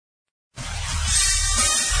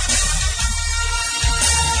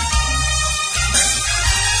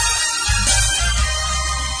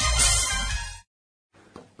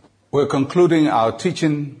We're concluding our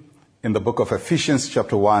teaching in the book of Ephesians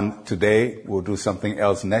chapter 1 today. We'll do something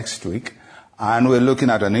else next week. And we're looking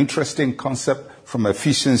at an interesting concept from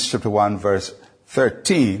Ephesians chapter 1 verse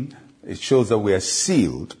 13. It shows that we are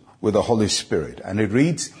sealed with the Holy Spirit. And it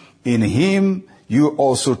reads, "In him you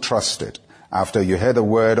also trusted, after you heard the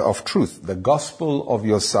word of truth, the gospel of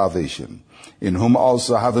your salvation, in whom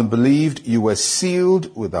also having believed you were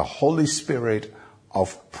sealed with the Holy Spirit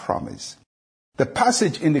of promise." The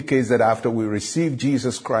passage indicates that after we receive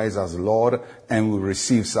Jesus Christ as Lord and we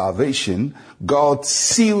receive salvation, God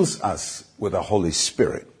seals us with the Holy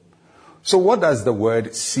Spirit. So what does the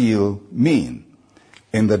word seal mean?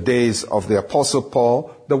 In the days of the Apostle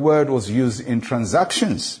Paul, the word was used in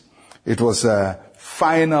transactions. It was a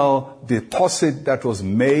final deposit that was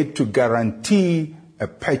made to guarantee a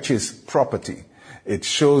purchased property. It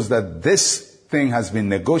shows that this thing has been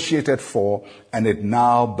negotiated for and it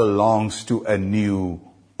now belongs to a new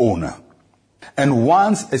owner. And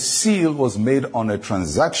once a seal was made on a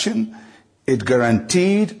transaction, it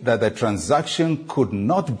guaranteed that the transaction could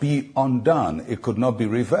not be undone. It could not be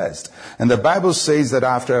reversed. And the Bible says that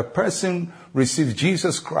after a person receives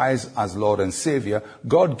Jesus Christ as Lord and Savior,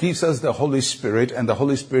 God gives us the Holy Spirit, and the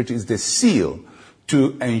Holy Spirit is the seal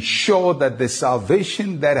to ensure that the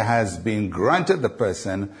salvation that has been granted the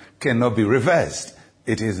person cannot be reversed.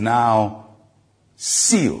 It is now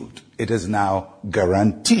sealed. It is now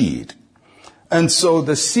guaranteed. And so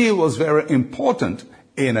the seal was very important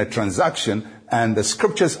in a transaction, and the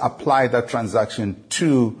scriptures apply that transaction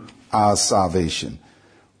to our salvation.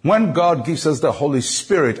 When God gives us the Holy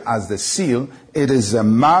Spirit as the seal, it is a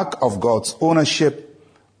mark of God's ownership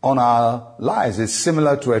on our lives. It's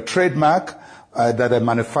similar to a trademark that a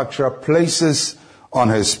manufacturer places on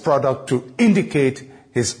his product to indicate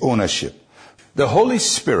his ownership. The Holy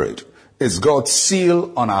Spirit is God's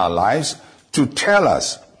seal on our lives to tell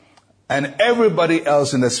us and everybody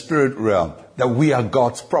else in the spirit realm that we are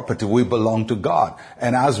God's property. We belong to God.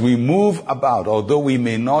 And as we move about, although we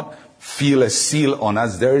may not feel a seal on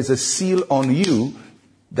us, there is a seal on you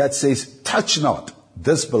that says, "Touch not.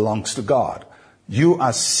 This belongs to God." You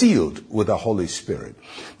are sealed with the Holy Spirit.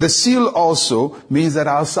 The seal also means that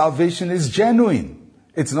our salvation is genuine.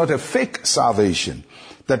 It's not a fake salvation.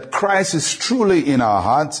 That Christ is truly in our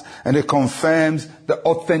hearts, and it confirms the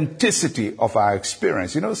authenticity of our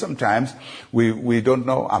experience. You know, sometimes we don't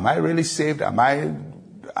know, am I really saved?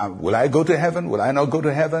 Will I go to heaven? Will I not go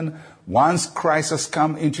to heaven? Once Christ has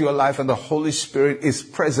come into your life and the Holy Spirit is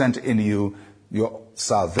present in you, your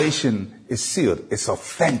salvation is sealed. It's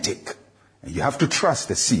authentic. And you have to trust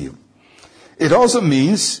the seal. It also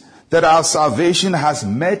means that our salvation has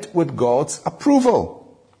met with God's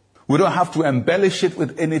approval. We don't have to embellish it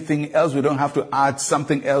with anything else. We don't have to add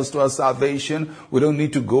something else to our salvation. We don't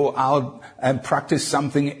need to go out and practice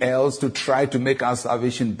something else to try to make our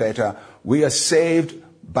salvation better. We are saved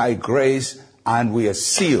by grace and we are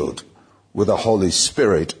sealed with the Holy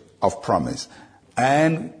Spirit of promise.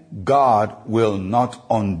 And God will not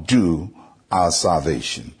undo our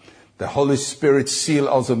salvation. The Holy Spirit seal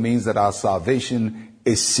also means that our salvation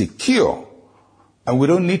is secure. And we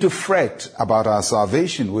don't need to fret about our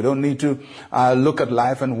salvation. We don't need to look at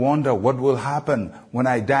life and wonder what will happen when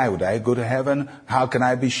I die. Would I go to heaven? How can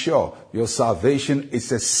I be sure? Your salvation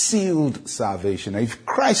is a sealed salvation. If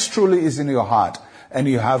Christ truly is in your heart and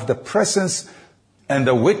you have the presence and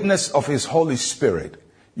the witness of His Holy Spirit,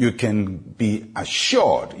 you can be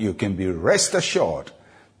assured, you can be rest assured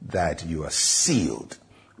that you are sealed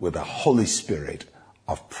with the Holy Spirit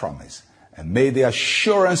of promise. And may the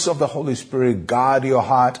assurance of the Holy Spirit guard your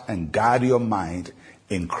heart and guard your mind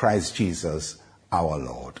in Christ Jesus our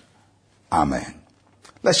Lord. Amen.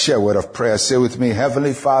 Let's share a word of prayer. Say with me,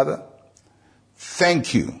 Heavenly Father,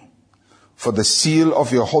 thank you for the seal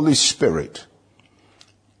of your Holy Spirit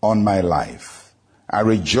on my life. I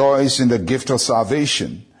rejoice in the gift of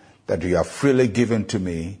salvation that you have freely given to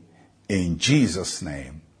me. In Jesus'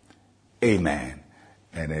 name, amen.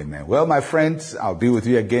 And amen. Well, my friends, I'll be with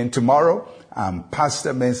you again tomorrow. I'm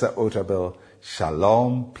Pastor Mensa Otabil.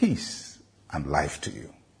 Shalom, peace, and life to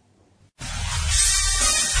you.